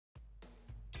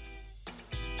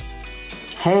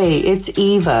Hey, it's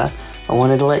Eva. I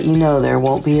wanted to let you know there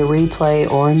won't be a replay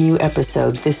or a new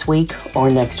episode this week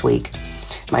or next week.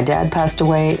 My dad passed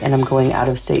away and I'm going out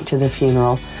of state to the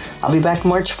funeral. I'll be back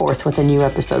March 4th with a new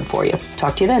episode for you.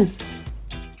 Talk to you then.